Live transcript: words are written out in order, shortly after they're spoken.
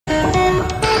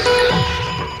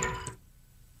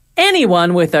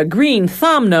Anyone with a green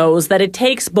thumb knows that it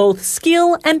takes both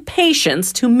skill and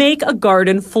patience to make a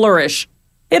garden flourish.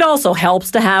 It also helps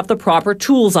to have the proper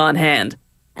tools on hand.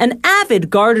 An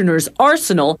avid gardener's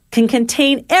arsenal can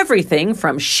contain everything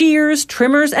from shears,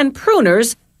 trimmers, and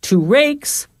pruners to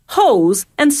rakes, hoes,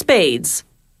 and spades.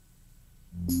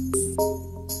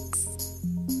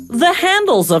 The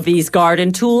handles of these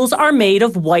garden tools are made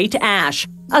of white ash,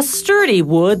 a sturdy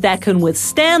wood that can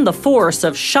withstand the force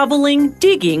of shoveling,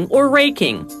 digging, or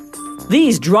raking.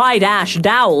 These dried ash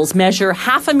dowels measure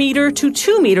 1/2 meter to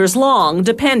 2 meters long,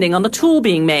 depending on the tool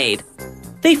being made.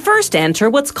 They first enter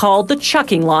what's called the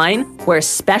chucking line, where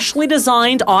specially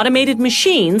designed automated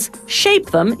machines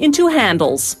shape them into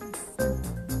handles.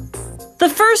 The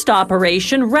first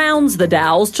operation rounds the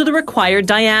dowels to the required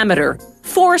diameter,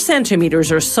 4 centimeters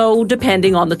or so,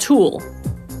 depending on the tool.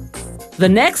 The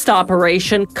next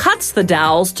operation cuts the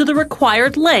dowels to the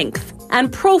required length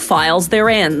and profiles their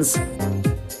ends.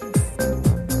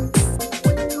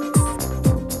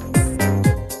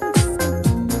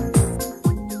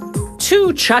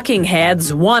 Two chucking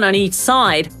heads, one on each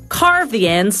side, carve the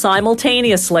ends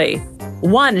simultaneously.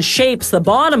 One shapes the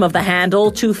bottom of the handle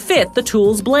to fit the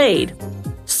tool's blade.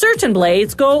 Certain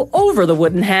blades go over the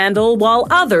wooden handle while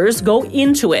others go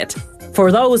into it. For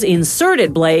those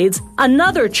inserted blades,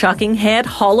 another chucking head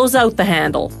hollows out the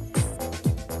handle.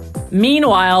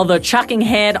 Meanwhile, the chucking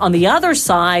head on the other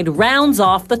side rounds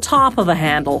off the top of the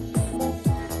handle.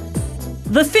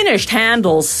 The finished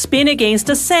handles spin against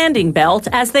a sanding belt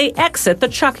as they exit the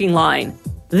chucking line.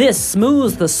 This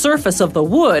smooths the surface of the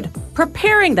wood,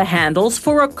 preparing the handles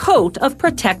for a coat of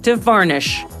protective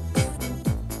varnish.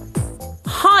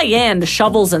 High-end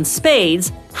shovels and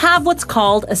spades have what's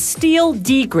called a steel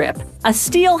D-grip, a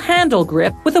steel handle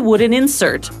grip with a wooden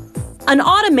insert. An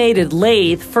automated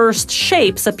lathe first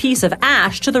shapes a piece of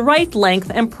ash to the right length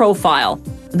and profile.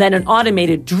 Then an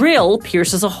automated drill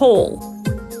pierces a hole.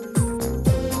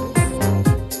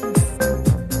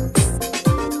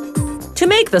 To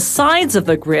make the sides of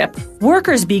the grip,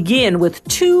 workers begin with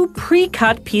 2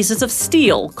 pre-cut pieces of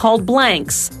steel called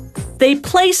blanks. They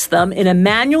place them in a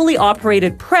manually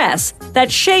operated press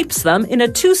that shapes them in a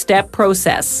 2-step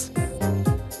process.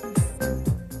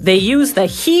 They use the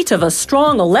heat of a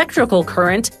strong electrical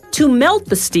current to melt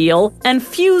the steel and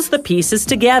fuse the pieces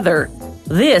together.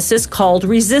 This is called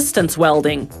resistance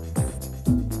welding.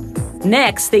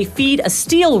 Next, they feed a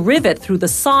steel rivet through the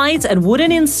sides and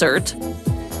wooden insert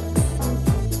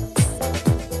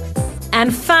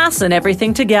and fasten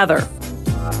everything together.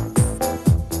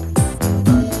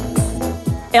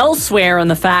 Elsewhere in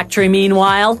the factory,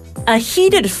 meanwhile, a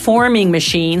heated forming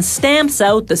machine stamps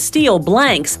out the steel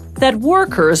blanks that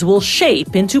workers will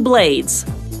shape into blades.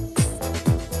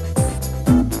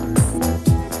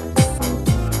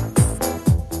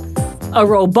 A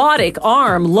robotic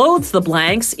arm loads the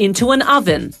blanks into an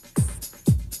oven.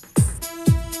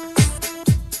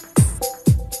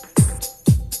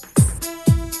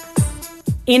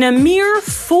 In a mere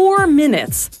 4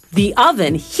 minutes, the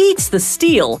oven heats the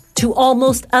steel to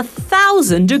almost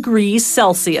 1,000 degrees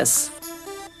Celsius.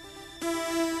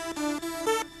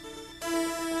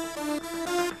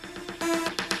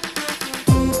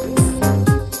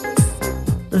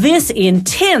 This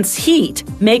intense heat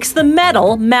makes the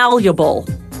metal malleable.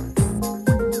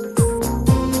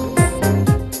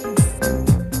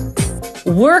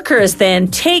 Workers then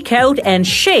take out and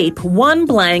shape one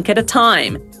blank at a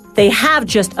time. They have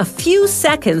just a few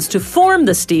seconds to form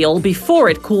the steel before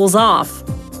it cools off.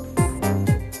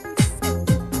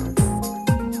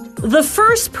 The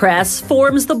first press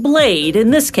forms the blade, in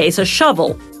this case a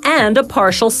shovel, and a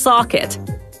partial socket.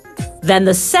 Then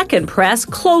the second press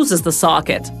closes the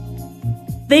socket.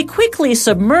 They quickly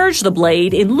submerge the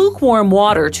blade in lukewarm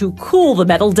water to cool the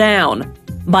metal down.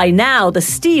 By now, the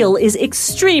steel is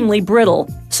extremely brittle,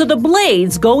 so the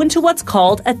blades go into what's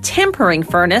called a tempering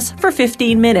furnace for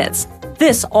 15 minutes.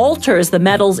 This alters the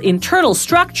metal's internal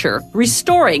structure,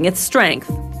 restoring its strength.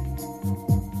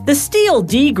 The steel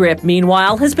D-grip,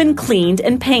 meanwhile, has been cleaned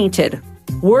and painted.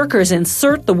 Workers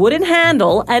insert the wooden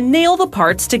handle and nail the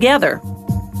parts together.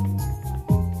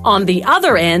 On the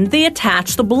other end, they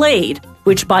attach the blade,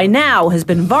 which by now has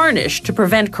been varnished to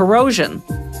prevent corrosion.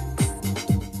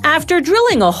 After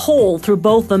drilling a hole through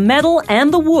both the metal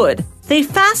and the wood, they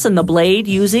fasten the blade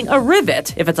using a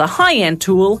rivet if it's a high-end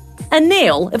tool, a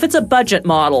nail if it's a budget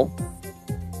model.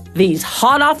 These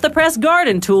hot-off-the-press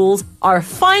garden tools are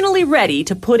finally ready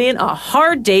to put in a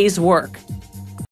hard day's work.